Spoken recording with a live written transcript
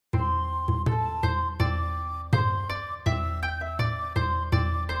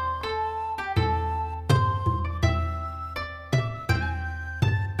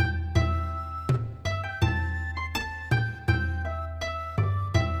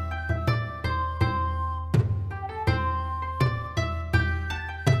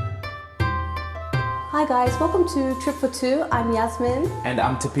Hi guys, welcome to Trip for Two. I'm Yasmin. And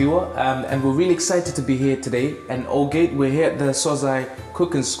I'm Tapiwa, and we're really excited to be here today. And Olgate, we're here at the Sozai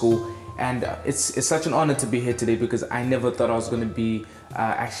Cooking School, and it's such an honor to be here today because I never thought I was going to be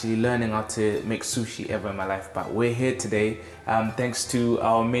actually learning how to make sushi ever in my life. But we're here today thanks to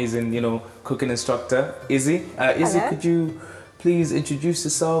our amazing, cooking instructor, Izzy. Izzy, Hello. could you please introduce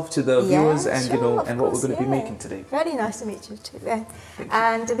yourself to the viewers and sure, and what we're going to be making today? Very nice to meet you too.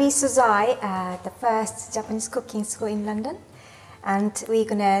 And we Sozai, the first Japanese cooking school in London, and we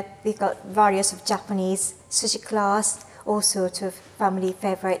got various of Japanese sushi class, all sorts of family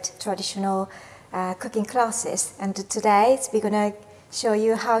favorite traditional cooking classes. And today we're gonna show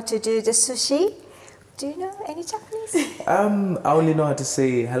you how to do the sushi. Do you know any Japanese? I only know how to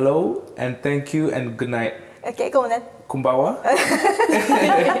say hello and thank you and good night. Okay, go on then. Kumbawa.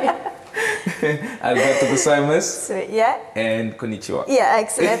 Alberto gozaimasu. Sweet, yeah. And konnichiwa. Yeah,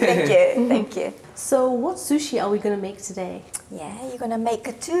 excellent. Thank you. Thank you. So what sushi are we going to make today? Yeah, you're gonna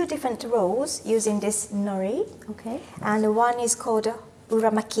make two different rolls using this nori. Okay. And one is called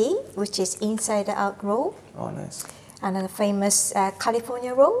uramaki, which is inside out roll. Oh, nice. And then the famous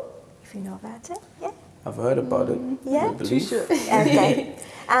California roll, if you know about it. Yeah. I've heard about it. Yeah, I believe. Sure. Okay.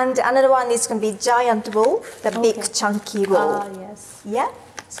 And another one is going to be giant roll, the big chunky roll. Ah, yes. Yeah.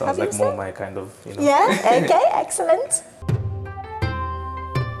 Sounds Have you like more seen? my kind of, Yeah. Okay. Excellent.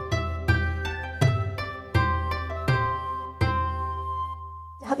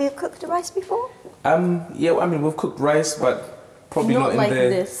 Have you cooked rice before? Yeah, I mean, we've cooked rice, but probably Not not, like in the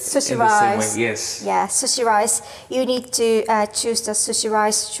this. Sushi in the same rice. way. Yes. Yeah, sushi rice. You need to choose the sushi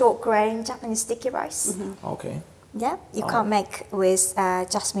rice, short grain, Japanese sticky rice. Okay. Yeah, you can't make with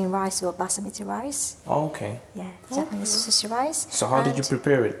jasmine rice or basmati rice. Okay. Yeah, Japanese sushi rice. So how did you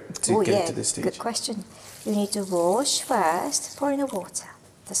prepare it to get it to this stage? Good question. You need to wash first, pour in the water.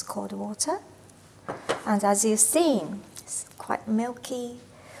 That's cold water. And as you've seen, it's quite milky,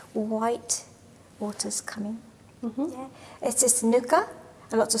 white water's coming. Yeah, it's just nuka,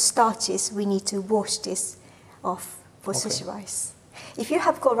 a lot of starches. We need to wash this off for sushi rice. If you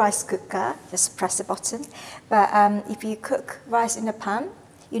have got rice cooker, just press the button. But if you cook rice in a pan,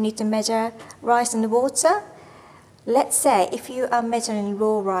 you need to measure rice in the water. Let's say if you are measuring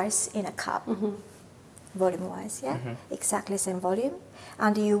raw rice in a cup, volume-wise, yeah, exactly same volume,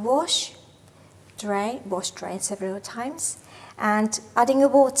 and you wash, drain several times, and adding the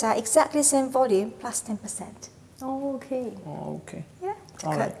water exactly same volume plus 10%. Oh, okay. Oh, okay. Yeah, to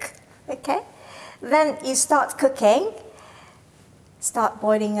All cook. Okay, then you start cooking. Start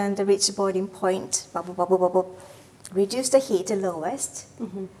boiling and reach the boiling point. Bubble, bubble, bubble. Reduce the heat to lowest.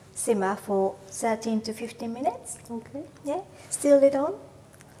 Simmer for 13 to 15 minutes. Okay. Yeah. Still lid on.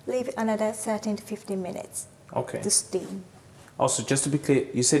 Leave it another 13 to 15 minutes Okay. to steam. Also, just to be clear,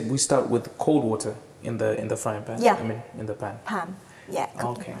 you said we start with cold water in the frying pan. Yeah. I mean, in the pan. Pan. Yeah. Cooking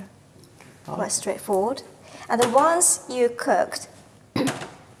Okay. pan. Quite straightforward. And then once you cooked,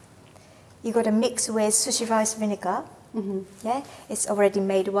 you got to mix with sushi rice vinegar. Yeah, it's already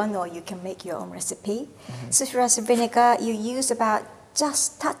made one, or you can make your own recipe. Sushi rice vinegar, you use about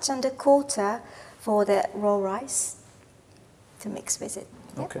just touch under quarter for the raw rice to mix with it.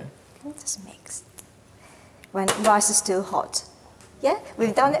 Yeah? Okay. Just mix. When rice is still hot. Yeah,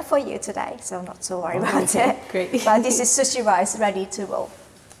 we've done it for you today, so not so worried about it. Great. But this is sushi rice ready to roll.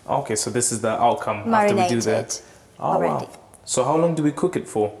 Okay, so this is the outcome after we Marinated do that. Oh, already. wow. So how long do we cook it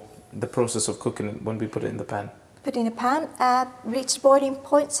for? The process of cooking it when we put it in the pan? Put in a pan, reach boiling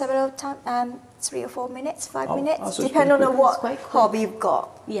point several times, 3 or 4 minutes, 5 Oh, minutes, so it's depending pretty on quick. what It's quite quick. hobby you've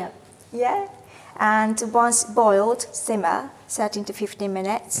got. Yeah. Yeah. And once boiled, simmer 13 to 15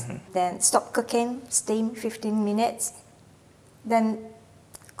 minutes. Then stop cooking, steam 15 minutes. Then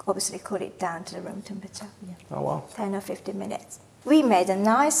obviously cool it down to the room temperature. Oh, wow. 10 or 15 minutes. We made a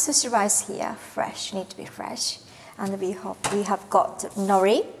nice sushi rice here, fresh, need to be fresh. And we have got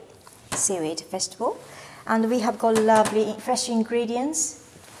nori, seaweed vegetable. And we have got lovely fresh ingredients.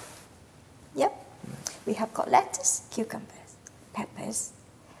 Yep. We have got lettuce, cucumbers, peppers,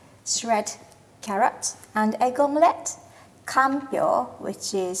 shred carrot, and egg omelette. Kampyo,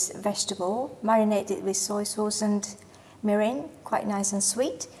 which is vegetable, marinated with soy sauce and mirin, quite nice and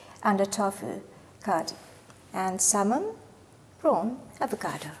sweet, and a tofu curd. And salmon, prawn,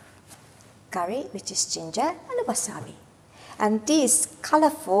 avocado. Curry, which is ginger, and wasabi. And these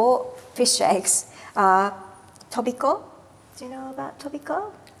colorful fish eggs are tobiko. Do you know about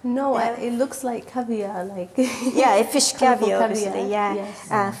tobiko? No, Yeah. it looks like caviar, like. Yeah, fish Colourful caviar, caviar, obviously, yeah.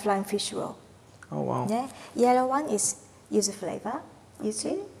 yes. Flying fish roll. Oh, wow. Yeah. Yellow one is yuzu flavor,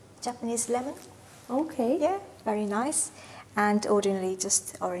 yuzu, Japanese lemon. Okay. Yeah, very nice. and ordinarily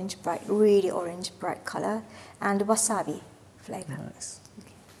just orange bright, really orange bright color, and wasabi flavor. Nice.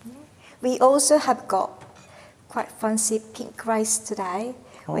 We also have got quite fancy pink rice today,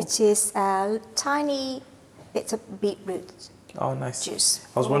 which is a tiny bit of beetroot Oh, nice. juice.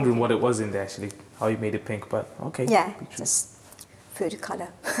 I was wondering what it was in there actually, how you made it pink, but okay. Yeah, beetroot. just food color.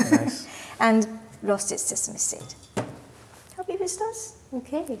 Nice. And roasted sesame seed. Happy with those?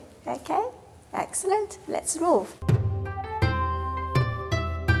 Okay. Okay, excellent. Let's roll.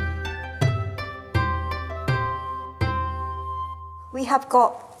 We have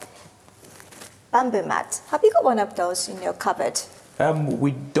got bamboo mat. Have you got one of those in your cupboard?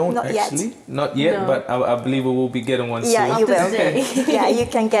 We don't Not yet. actually. Not yet, No. but I believe we will be getting one Yeah, soon. you will. today. Yeah, you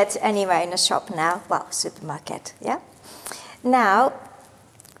can get anywhere in the shop now. Well, supermarket. Yeah. Now,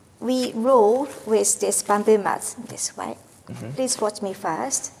 we roll with this bamboo mat this way. Please watch me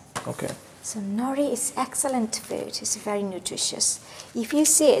first. Okay. So nori is excellent food. It's very nutritious. If you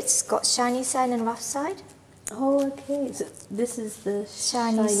see it, it's got shiny side and rough side. Oh, okay. So this is the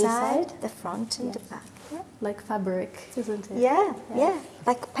Shiny side, the front and the Yes. back. Yeah. like fabric, isn't it? Yeah,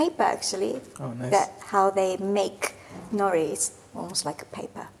 like paper actually. Oh, nice. That how they make nori is almost like a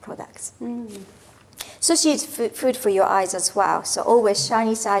paper product. Sushi is food for your eyes as well. So always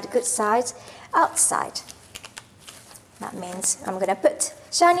shiny side, good side, outside. That means I'm going to put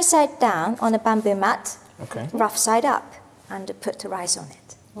shiny side down on a bamboo mat, Okay. rough side up, and put the rice on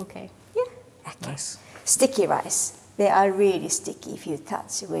it. Okay. Yeah. Okay. Nice. Sticky rice. They are really sticky if you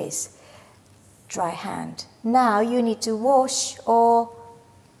touch with dry hand. Now you need to wash or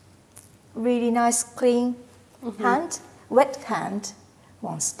really nice clean hand. Wet hand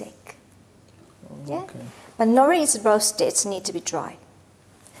won't stick. Yeah. Okay. But nori is roasted, it needs to be dry.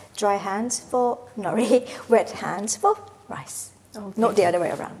 Dry hands for nori, wet hands for rice. Okay. Not the other way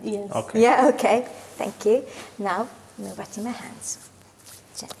around. Yes. Okay. Yeah, okay. Thank you. Now, I'm wetting my hands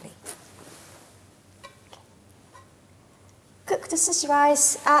gently. Cook the sushi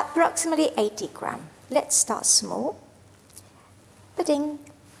rice at approximately 80 gram. Let's start small. Putting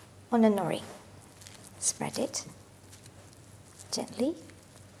on the nori. Spread it gently.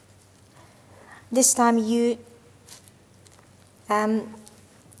 This time you are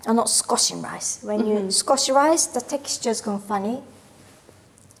not squashing rice. When you squash rice, the texture's gone funny.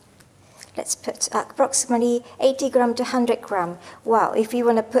 Let's put approximately 80 gram to 100 gram. Wow, if you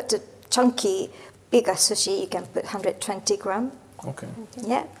want to put the chunky, bigger sushi, you can put 120 gram. Okay.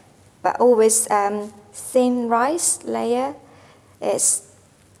 Yeah, but always thin rice layer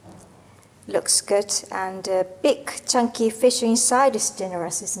looks good, and big chunky fish inside is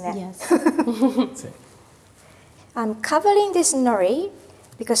generous, isn't it? Yes. That's it. I'm covering this nori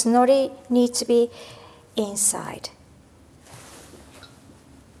because nori needs to be inside.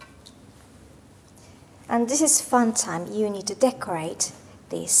 And this is fun time. You need to decorate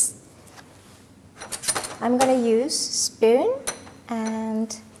this. I'm going to use spoon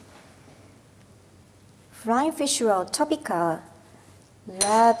and flying fish roll, topical.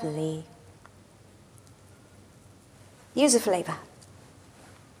 Lovely. Use a flavor.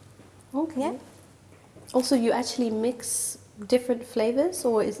 Okay. Yeah. Also, you actually mix different flavors,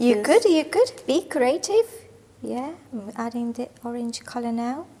 or is You this... could be creative. Yeah, I'm adding the orange color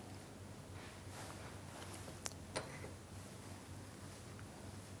now.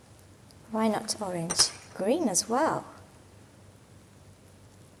 Why not orange? Green as well.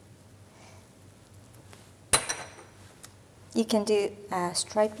 You can do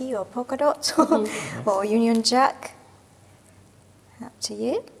stripy or polka dot or Union Jack. Up to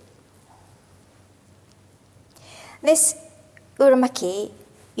you. This uramaki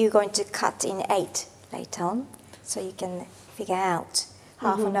you're going to cut in 8 later on, so you can figure out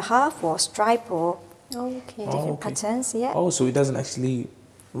half and a half or stripe or Okay. Oh. different okay. patterns. Yeah. Oh, so it doesn't actually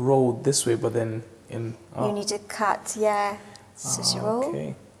roll this way, but then in. Oh. You need to cut, yeah, sushi roll.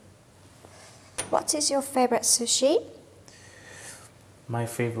 Okay. What is your favorite sushi? My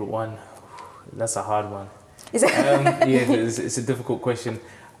favorite one. That's a hard one. Is it? Yeah, it's a difficult question.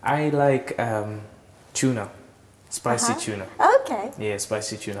 I like tuna, spicy tuna. Okay. Yeah,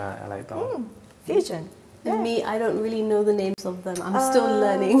 spicy tuna. I like that one. Fusion. And me, I don't really know the names of them. I'm still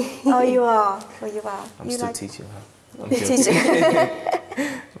learning. Oh, you are. Oh, you are. I'm you still like teaching her. I'm teaching. joking.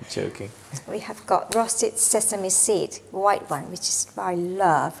 I'm joking. We have got roasted sesame seed, white one, which is what I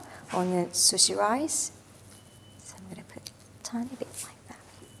love on the sushi rice. So I'm going to put a tiny bit like that.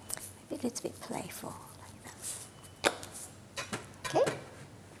 Maybe a little bit playful like that. Okay.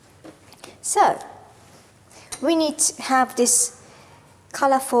 So we need to have this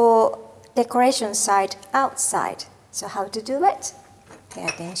colorful decoration side outside. So how to do it? Pay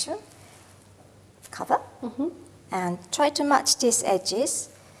attention. Cover. And try to match these edges.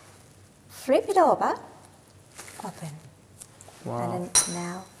 Flip it over, open. Wow. And then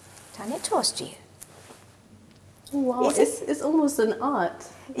now turn it towards you. Wow, it's almost an art.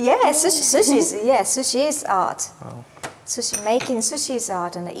 Yeah, sushi is art. Wow. Making sushi is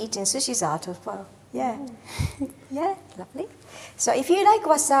art and eating sushi is art as well. Yeah. Yeah, lovely. So if you like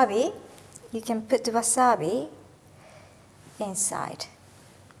wasabi, you can put the wasabi inside.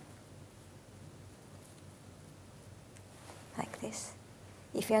 Like this.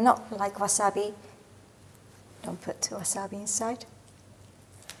 If you're not like wasabi, don't put wasabi inside.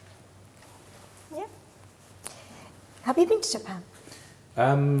 Yeah. Have you been to Japan?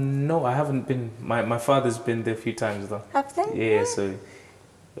 No, I haven't been. My father's been there a few times though. Have they? Yeah, so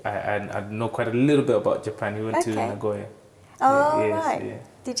I know quite a little bit about Japan. He went to Okay. Nagoya. Oh, Yes, right. yeah.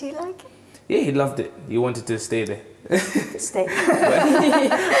 Did he like it? Yeah, he loved it. He wanted to stay there. Stay.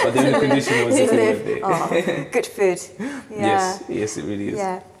 But the only condition was if he went there. Oh, good food. Yeah. Yes, it really is.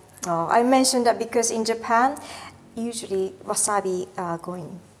 Yeah. Oh, I mentioned that because in Japan, usually wasabi are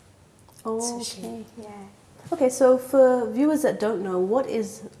going Oh, sushi. okay. Yeah. Okay, so for viewers that don't know, what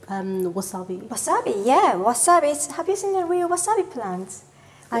is wasabi? Wasabi, yeah. Wasabi. Have you seen the real wasabi plant?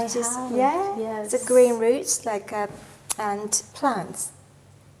 I Which is- have, Yeah. yes. The green roots, like and plants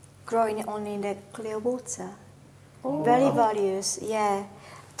growing only in the clear water. Oh, Very wow. values. Yeah.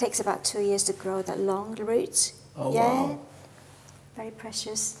 Takes about 2 years to grow that long roots. Oh, yeah. wow. Very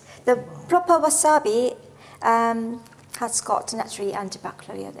precious. The proper wasabi has got naturally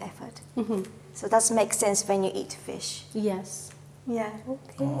antibacterial effort. Mm-hmm. So that makes sense when you eat fish. Yes. Yeah.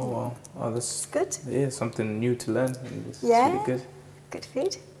 Okay. Oh wow. Oh, that's Good. Yeah, something new to learn. It's Yeah. really good. Good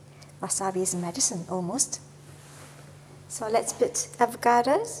food. Wasabi is medicine almost. So let's put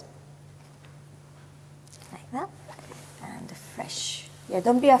avocados. Like that. And fresh. Yeah,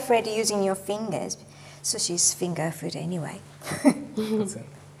 don't be afraid of using your fingers. Sushi is finger food anyway. That's it.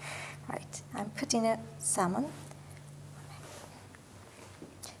 Right, I'm putting a salmon.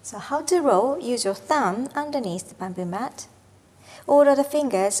 So how to roll, use your thumb underneath the bamboo mat. All of the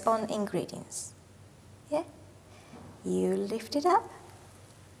fingers on ingredients. Yeah? You lift it up.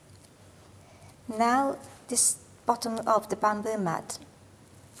 Now this bottom of the bamboo mat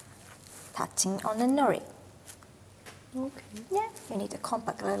touching on the nori. Okay. Yeah, you need to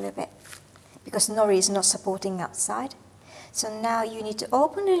compact a little bit because nori is not supporting outside. So now you need to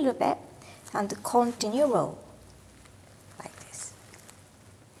open a little bit and continue roll like this.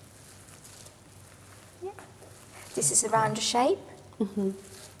 Yeah. This is a round shape. Mm-hmm.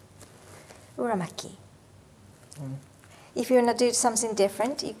 Uramaki. If you want to do something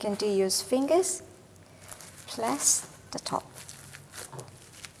different, you can use fingers plus the top.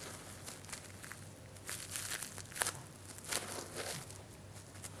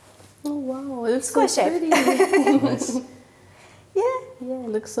 Oh wow, it looks so Squash it. pretty. Nice. Yeah, Yeah, it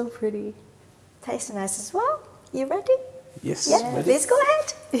looks so pretty. tastes nice as well. You ready? Yes. Yeah, ready? please go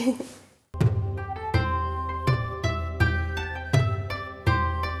ahead.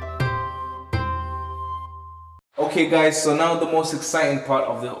 Okay, guys. So now the most exciting part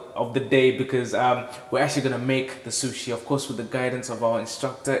of the day because we're actually gonna make the sushi, of course, with the guidance of our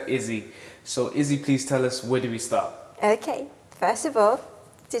instructor Izzy. So Izzy, please tell us, where do we start? Okay, first of all,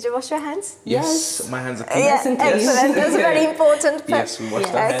 did you wash your hands? Yes. My hands are clean. Yeah, and clean. excellent. That's very important. Yes, we washed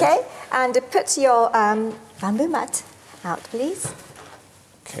Yeah. our hands. Okay, and put your bamboo mat out, please.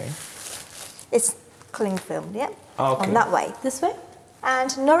 Okay. It's cling film, yeah? Oh, okay. On that way. This way? And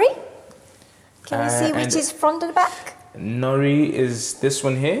nori? Can you see which and- is front and back? Nori is this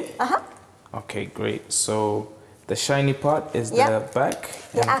one here. Uh-huh. Okay, great. So the shiny part is Yeah. the back.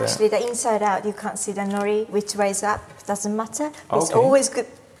 Yeah, and the- actually, the inside out, you can't see the nori, which way is up, doesn't matter. It's Okay. always good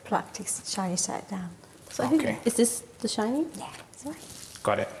practice, shiny side down. So I think, Okay. is this the shiny? Yeah, sorry.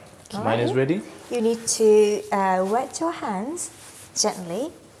 Got it. All Mine is right. ready. You need to wet your hands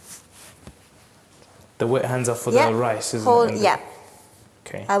gently. The wet hands are for Yeah. the rice, isn't Hold, it? yeah.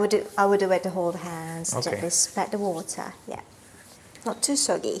 Okay. I would do it to hold hands, Okay. gently spread the water. Yeah, not too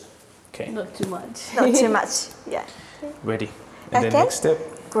soggy, Okay. Not too much. not too much. Yeah. Ready. And then Okay. next step.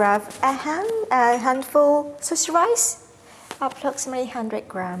 Grab a handful sushi rice, approximately 100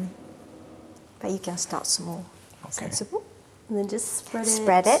 gram, but you can start small. Okay. Sensible. And then just spread it.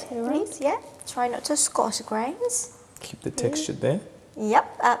 Spread it, around. please. Yeah. Try not to squash the grains. Keep the texture there. Yep,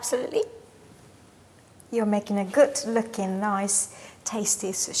 absolutely. You're making a good looking, nice,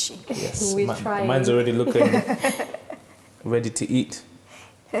 tasty sushi. Yes. We're trying. Mine's already looking ready to eat.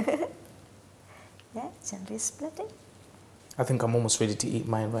 Yeah, gently split it. I think I'm almost ready to eat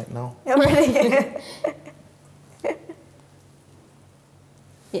mine right now. You're ready.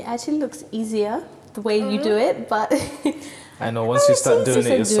 It actually looks easier the way you do it, but I know once you start doing it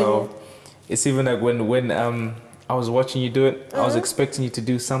doing yourself, it's even like when I was watching you do it, I was expecting you to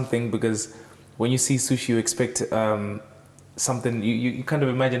do something, because when you see sushi, you expect something, you kind of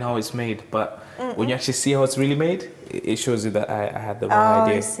imagine how it's made, but when you actually see how it's really made, it shows you that I had the wrong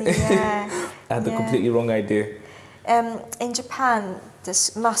idea. I see, yeah. I had the completely wrong idea. In Japan,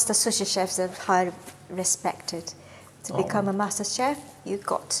 the master sushi chefs are highly respected. To become a master chef, you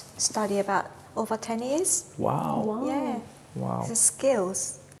got to study about over 10 years. Wow. Yeah. Wow. The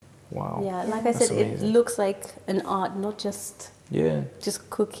skills. Wow. yeah, like I That's said, it amazing. looks like an art, not just Yeah,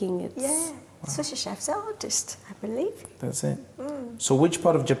 cooking. It's Yeah. Sushi chefs are artists, I believe. that's it. So which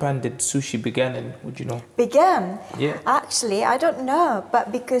part of Japan did sushi begin in? Would you know? Began. Yeah. Actually, I don't know,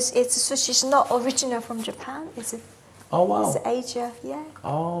 but because sushi is not original from Japan, it's Oh, wow. Asia, yeah.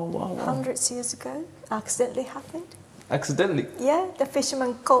 Oh, wow, wow. Hundreds years ago, accidentally happened. Accidentally? Yeah, the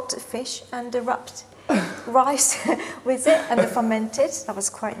fisherman caught the fish and wrapped rice with it and fermented. That was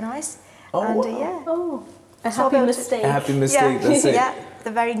quite nice. Oh, and wow. yeah, oh, a So happy about- mistake. A happy mistake, yeah, that's it. yeah,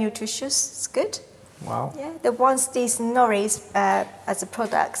 they're very nutritious. It's good. Wow. Yeah, the ones these noris as a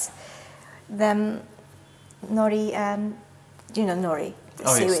products, then nori, you know nori, the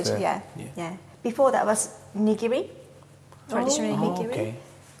Oh, yes, seaweed. the- yeah, yeah. yeah. Before that was nigiri, traditional Oh, nigiri, okay.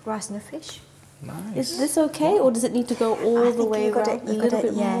 rice and fish. Nice. Is this okay, or does it need to go all I the think way you got around? it. You a little got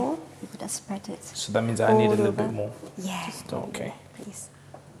it. bit Yeah, more? you got to spread it. So that means I need a All little over. bit more. Yeah. Okay. Please.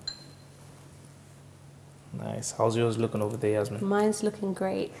 Nice. How's yours looking over there, Yasmin? Mine's looking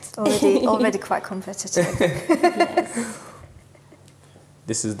great. Already quite competitive. Yes.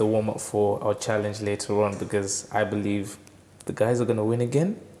 This is the warm-up for our challenge later on, because I believe the guys are going to win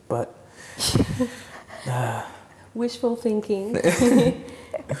again, but Wishful thinking.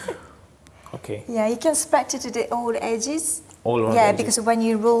 okay. Yeah, you can spread it to the all edges. All around Yeah, the edges. because when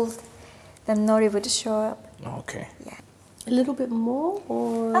you roll, the nori would show up. Okay. Yeah. A little bit more,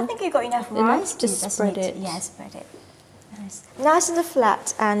 or I think you got enough Enough rice. to You just spread need it. Yeah, spread it. Nice and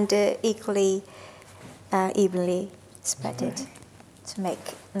flat and equally, evenly spread it to make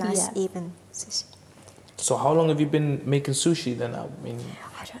nice Yeah. even sushi. So how long have you been making sushi then? I mean,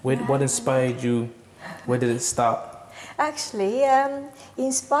 I don't know. what inspired you? Where did it start? Actually,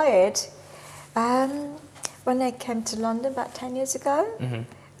 inspired when I came to London about 10 years ago,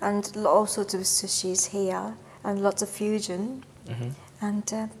 and all sorts of sushis here, and lots of fusion,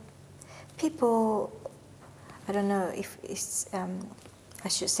 and people, I don't know if it's, I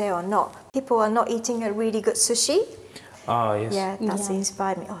should say or not, people are not eating a really good sushi. Ah, yes. Yeah, that's Yeah.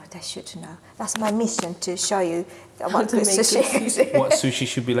 inspired me. Oh, they should know. That's my mission, to show you what to good make sushi good is. What sushi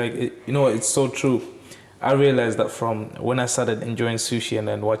should be like. You know what? It's so true. I realized that from when I started enjoying sushi and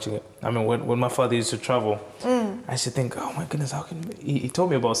then watching it. I mean, when my father used to travel, I used to think, oh my goodness, how can he told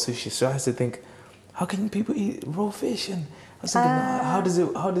me about sushi? So I used to think, how can people eat raw fish? And I was thinking, how does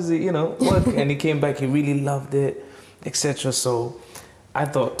it, work? And he came back, he really loved it, etc. So I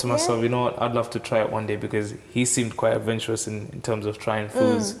thought to myself, you know what, I'd love to try it one day, because he seemed quite adventurous in terms of trying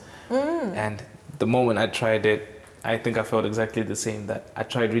foods. And the moment I tried it, I think I felt exactly the same, that I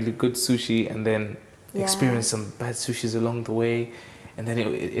tried really good sushi and then experienced some bad sushis along the way. And then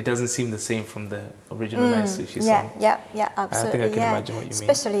it doesn't seem the same from the original nice sushi. Yeah, absolutely. I think I can imagine what you mean.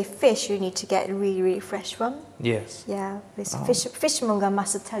 Especially fish, you need to get a really, really fresh one. Yes. Yeah, this fishmonger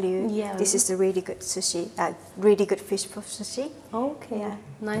must tell you Yeah. this is a really good sushi, really good fish for sushi. okay, Yeah.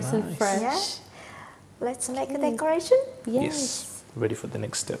 nice and Nice. fresh. Yeah. Let's make a decoration. Yes. Ready for the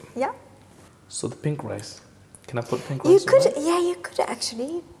next step. Yeah. So the pink rice. Can I put pink You rice could, on mine? you could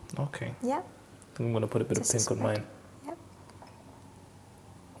actually. Okay. Yeah. I think I'm going to put a bit Just of pink on spread. mine.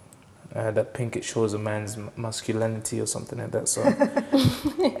 Yeah. That pink, it shows a man's masculinity or something like that. So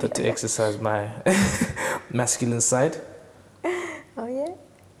to exercise my masculine side. Oh yeah.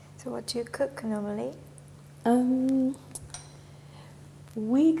 So what do you cook normally?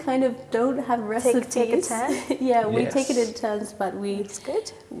 We kind of don't have recipes. Take a turn? Yeah, we take it Yes. in turns, but It's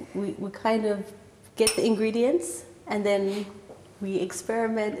good. we kind of get the ingredients and then we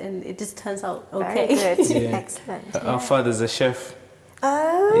experiment, and it just turns out okay. Very good. Yeah. Excellent. Our father's a chef.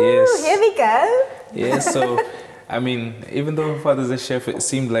 Oh, Yes. here we go. Yeah, so I mean, even though her father's a chef, it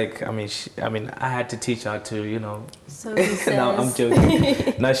seemed like I had to teach her to, So he says. No, I'm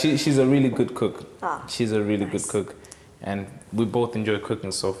joking. No, she's a really good cook. Ah, She's a really good cook, and we both enjoy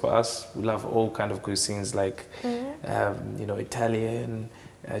cooking. So for us, we love all kind of cuisines, like Italian,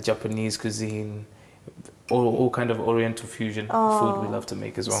 Japanese cuisine, all kind of Oriental fusion food we love to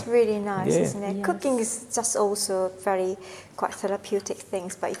make as well. It's really nice, Yeah. isn't it? Yes. Cooking is just also quite therapeutic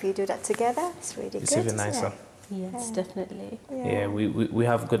things, but if you do that together, it's really It's good. even isn't nicer. it? Yes, definitely. Yeah, we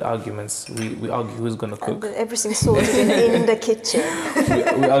have good arguments. We argue who's gonna cook. And everything sorted in the kitchen.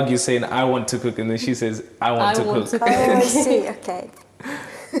 We argue saying I want to cook, and then she says I want to cook. Oh, I see. Okay.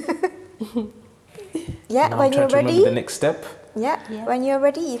 Yeah, Now when I'm trying you're to remember ready. the next step. Yeah, Yeah. when you're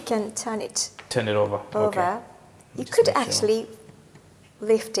ready, you can turn it Turn it over. over. Okay. You Just could make sure. actually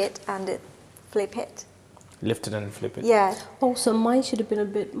lift it and flip it. Lift it and flip it. Yeah. Oh, so mine should have been a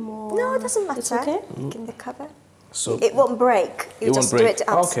bit more. No, it doesn't matter. It's okay. In the cover. So It won't break. You It won't just do break. it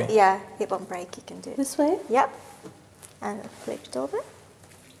up. Okay. Yeah, it won't break. You can do it. This way. Yep. And flip it over.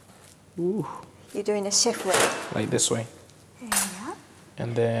 ooh, You're doing a chef way. like this way, Yeah.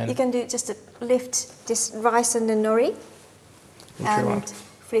 and then You can do just a lift this rice and the nori Whichever one. and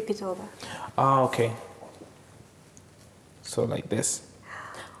flip it over. okay. So like this.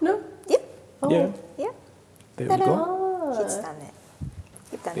 No. Yep. Oh. Yeah. Yep. There we go. Ah. He's done it.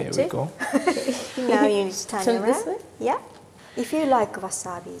 You've done There it we too. go. Now you need to turn Turn it it around. this way? Yeah. If you like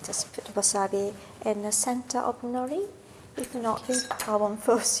wasabi, just put wasabi in the center of nori. If not, I won't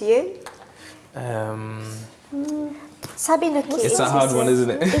force you. Sabinuki It's a hard one, isn't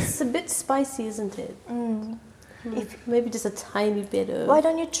it? It's a bit spicy, isn't it? Maybe just a tiny bit of. Why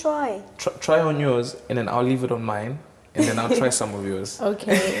don't you try? Try on yours, and then I'll leave it on mine, and then I'll try some of yours.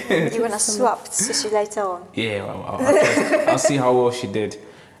 Okay. You're gonna swap sushi later on. Yeah, I'll see how well she did.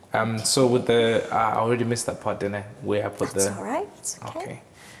 So with the, I already missed that part, didn't I? Where I put That's the. all right. It's okay.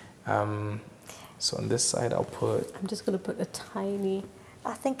 Okay. So on this side, I'll put. I'm just gonna put a tiny.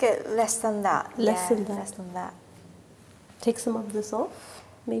 I think less than that. Less Yeah, than that. Less than that. Take some of this off,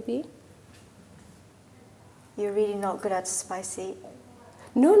 maybe. You're really not good at spicy.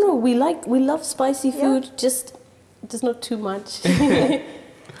 No, we love spicy Yeah. food. Just not too much. I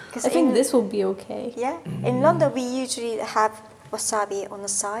 'Cause think this will be okay. Yeah. In London, we usually have wasabi on the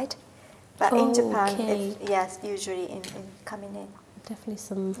side, but in Japan, Okay. yes, usually in coming in. Definitely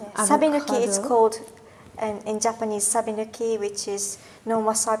some Yeah. Sabinuki is avocado. called, and in Japanese, sabinuki, which is no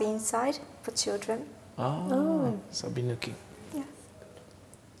wasabi inside for children. Oh. Sabinuki. Yeah.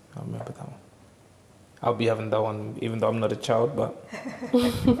 I remember that one. I'll be having that one, even though I'm not a child, but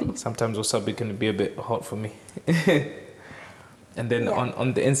sometimes wasabi can be a bit hot for me. And then Yeah.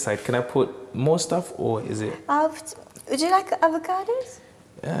 on the inside, can I put more stuff, or is it? Would you like avocados?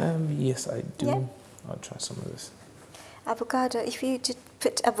 Yes, I do. Yeah. I'll try some of this. Avocado, if you did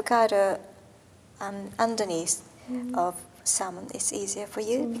put avocado underneath of salmon, it's easier for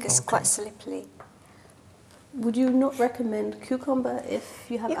you because it's quite slippery. Would you not recommend cucumber if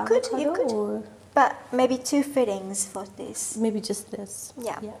you have You avocado, could. or But maybe 2 fillings for this. maybe just this?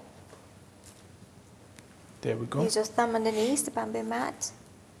 Yeah. There we go. Use your thumb underneath the bamboo mat.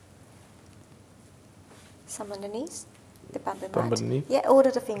 Thumb underneath the bamboo Thumb mat. underneath? Yeah, all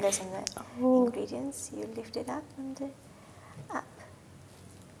of the fingers and the Oh. ingredients. You lift it up and up.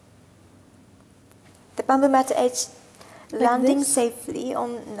 The bamboo mat edge landing this? safely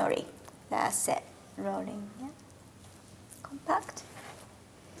on nori. That's it. Rolling. Yeah. Compact.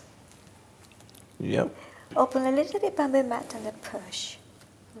 Yep. Open a little bit bamboo mat and then push.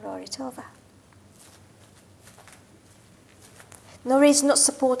 Roll it over. Nori is not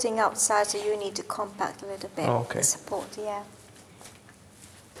supporting outside, so you need to compact a little bit. Oh, okay. The support, yeah.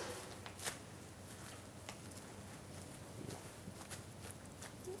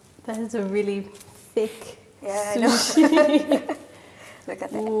 That is a really thick Yeah, I know. sushi. Look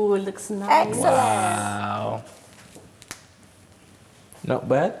at that. Ooh, it looks nice. Excellent. Wow. Not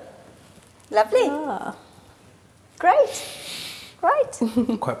bad. Lovely. Ah. Great.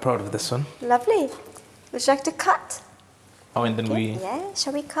 Great. Quite proud of this one. Lovely. Would you like to cut? Oh, and then we. Yeah,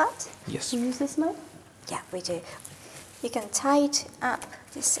 shall we cut? Yes. Use this knife? Yeah, we do. You can tight up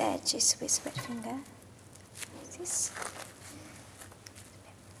these edges with wet finger. Like this.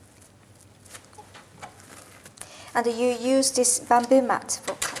 And you use this bamboo mat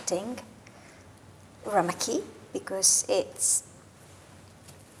for cutting uramaki because it's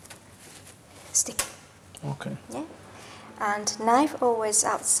sticky. Okay. Yeah. And knife always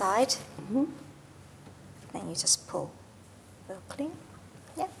outside. Then you just pull. Real clean.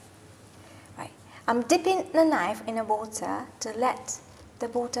 Yeah. Right. I'm dipping the knife in the water to let the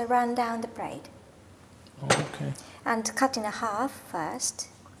water run down the braid. Okay. And cut in half first.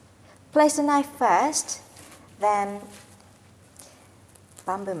 Place the knife first, then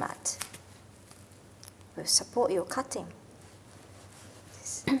bamboo mat will support your cutting.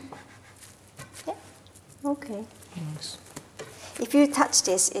 Yeah. Okay. Nice. If you touch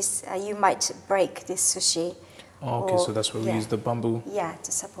this, you might break this sushi. Oh, okay, or- so that's where we yeah. use the bamboo. Yeah,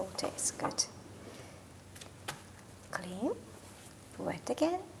 to support it. It's good. Clean. Wet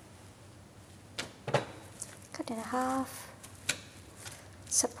again. cut in half.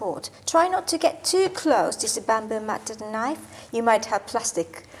 Support. Try not to get too close to the bamboo mat to the knife. You might have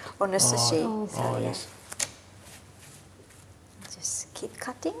plastic on the sushi. Oh, yes. Just keep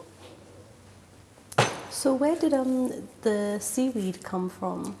cutting. So where did the seaweed come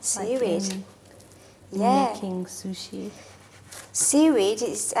from? Seaweed. Like in Yeah. making sushi. Seaweed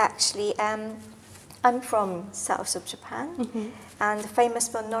is actually, I'm from south of Japan, and famous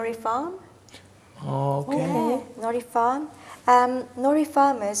for nori farm. Oh, okay. Yeah, nori farm. Nori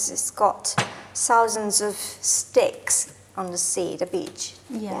farmers has got thousands of sticks on the sea, the beach,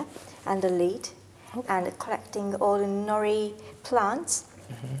 Yeah. and the lead, and collecting all the nori plants,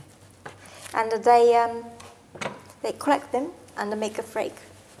 and they collect them and they make a flake,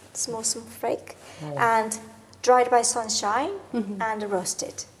 small flake, and dried by sunshine and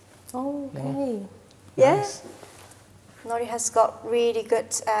roasted. Oh, okay. Yeah, Nice. nori has got really good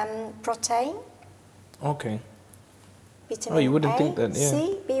protein. Okay. Vitamin you wouldn't A, think that, yeah.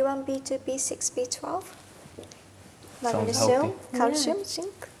 C, B1, B2, B6, B12, Sounds magnesium, healthy. calcium,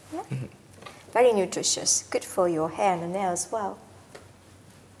 zinc. Yeah. Very nutritious, good for your hair and nails as well.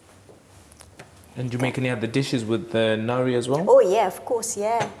 And do you make any other dishes with the nori as well? Oh yeah, of course,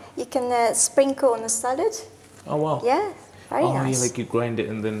 yeah. You can sprinkle on the salad. Oh, wow. Yeah, very nice. Yeah, like you grind it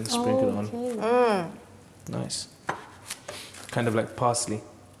and then sprinkle it on. Okay. Nice. Kind of like parsley.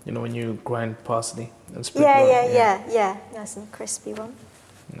 You know when you grind parsley and sprinkle on. Yeah. Nice and crispy one.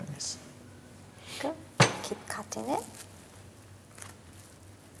 Nice. Go. Keep cutting it.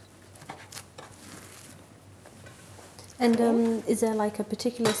 And is there like a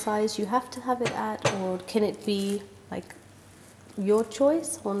particular size you have to have it at, or can it be like your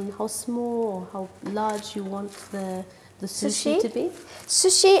choice on how small or how large you want the sushi to be?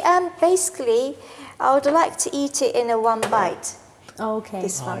 Sushi, basically, I would like to eat it in a one bite. Oh, okay.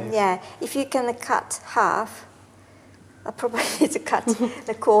 This one, yes. yeah. If you can cut half, I probably need to cut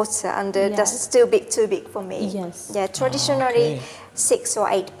the quarter, and that's still too big for me. Yes. Yeah, traditionally okay. 6 or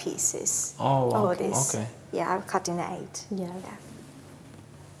 8 pieces. Oh, wow. For this. Okay. Yeah, I'm cutting 8. Yeah.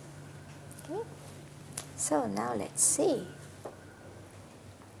 Okay. So now let's see.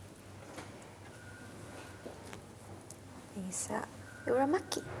 These are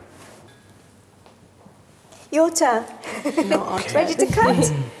uramaki. Your turn. No, I'll try. Ready to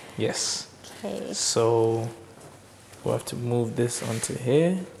cut? Yes. Okay. So we'll have to move this onto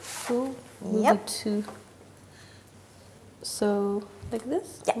here. So move Yep. it to. So like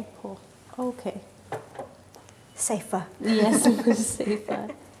this. Yeah. Or pull? Okay. Safer. Yes, much safer.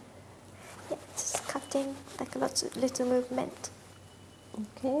 Yeah, just cutting like a little movement,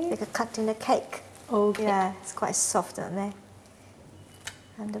 Okay. like a cutting a cake. Okay. Yeah, it's quite soft, aren't they?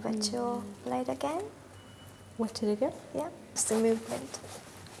 And wet your blade again. Wet it again. Yeah, just the movement.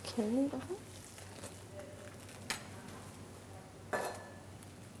 Okay.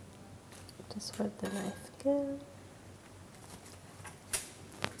 Just wet the knife again.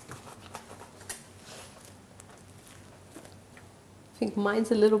 I think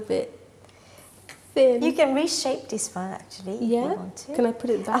mine's a little bit thin. You can reshape this one actually if you Yeah? want to. Can I put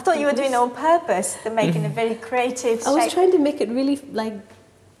it back? I thought you were like doing it this? on purpose, to making a very creative I was shape. trying to make it really like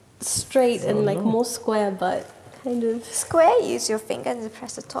straight and like no. more square, but kind of. Square, use your finger and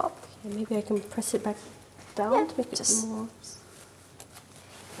press the top. Maybe I can press it back down Yeah, to make just- it more.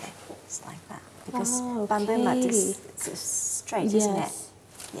 Yeah, it's like that. Because Ah, bamboo mat okay. is it's straight, isn't it? Yes.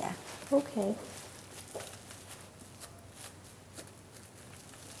 Yeah. Okay.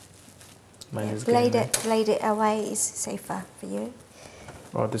 Mine is Blade getting blade it away is safer for you.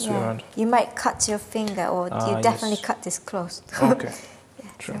 there. Oh, this way around. You might cut your finger, or Ah, you definitely yes. cut this close. Okay. Yeah,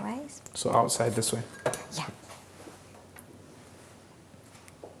 True. otherwise. So outside this way. Yeah.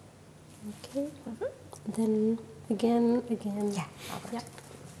 Okay. Then again. Yeah. Yep.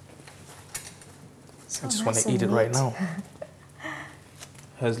 So I just nice want to and eat it right neat. now.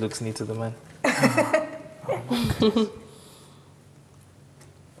 Hers looks neat to the man.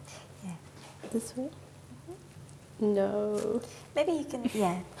 Yeah. This way. No. Maybe you can.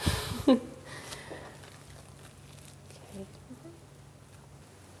 Yeah. Okay.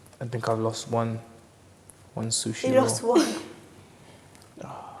 I think I've lost one sushi You roll. lost one.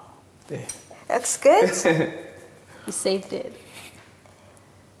 There. Looks good. You saved it.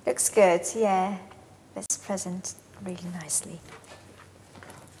 Looks good. Yeah. That's present really nicely.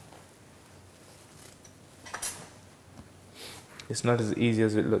 It's not as easy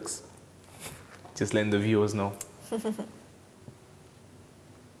as it looks. Just letting the viewers know.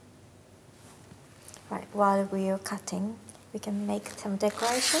 Right. While we are cutting, we can make some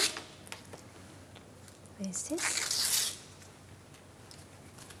decoration. What is this?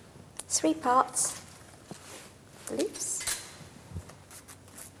 3 parts. the lips.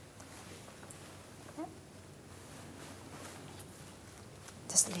 Yeah.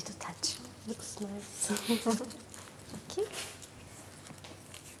 Just a little touch. Looks nice. Thank you.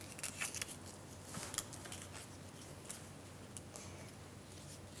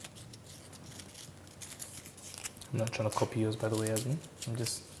 I'm not trying to copy yours, by the way, Yasmin. I'm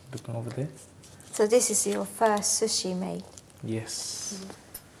just looking over there. So this is your first sushi made. Yes.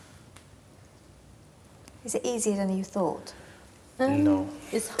 Is it easier than you thought? No.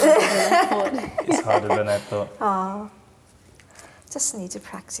 It's harder than I thought. It's harder than I thought. Oh, just need to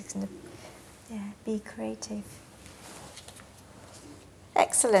practice and be creative.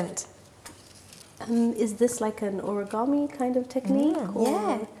 Excellent. Is this like an origami kind of technique? or?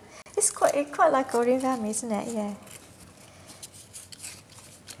 Yeah, it's quite like origami, isn't it? Yeah.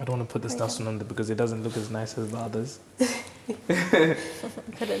 I don't want to put this last one on there because it doesn't look as nice as the others.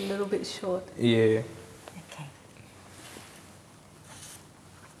 Cut it a little bit short. Yeah. Okay.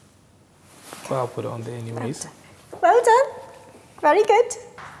 But I'll put it on there anyways. Well done. Very good.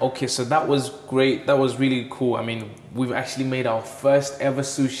 Okay, so that was great. That was really cool. I mean, we've actually made our first ever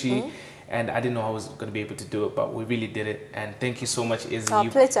sushi, and I didn't know I was going to be able to do it, but we really did it. And thank you so much, Izzy. Our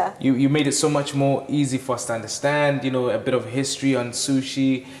pleasure. You made it so much more easy for us to understand, you know, a bit of history on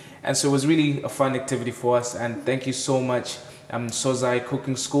sushi. And so it was really a fun activity for us. And thank you so much, Sozai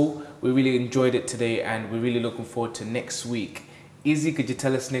Cooking School. We really enjoyed it today, and we're really looking forward to next week. Izzy, could you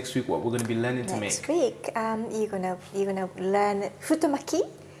tell us next week what we're going to be learning to make? Next week, you're gonna learn futomaki.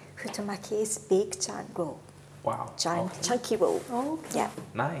 Futomaki is big giant roll, Wow. giant Okay. chunky roll. Oh, Yeah.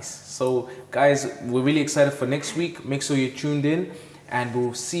 Nice. So, guys, we're really excited for next week. Make sure you're tuned in, and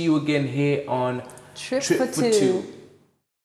we'll see you again here on Trip for Two.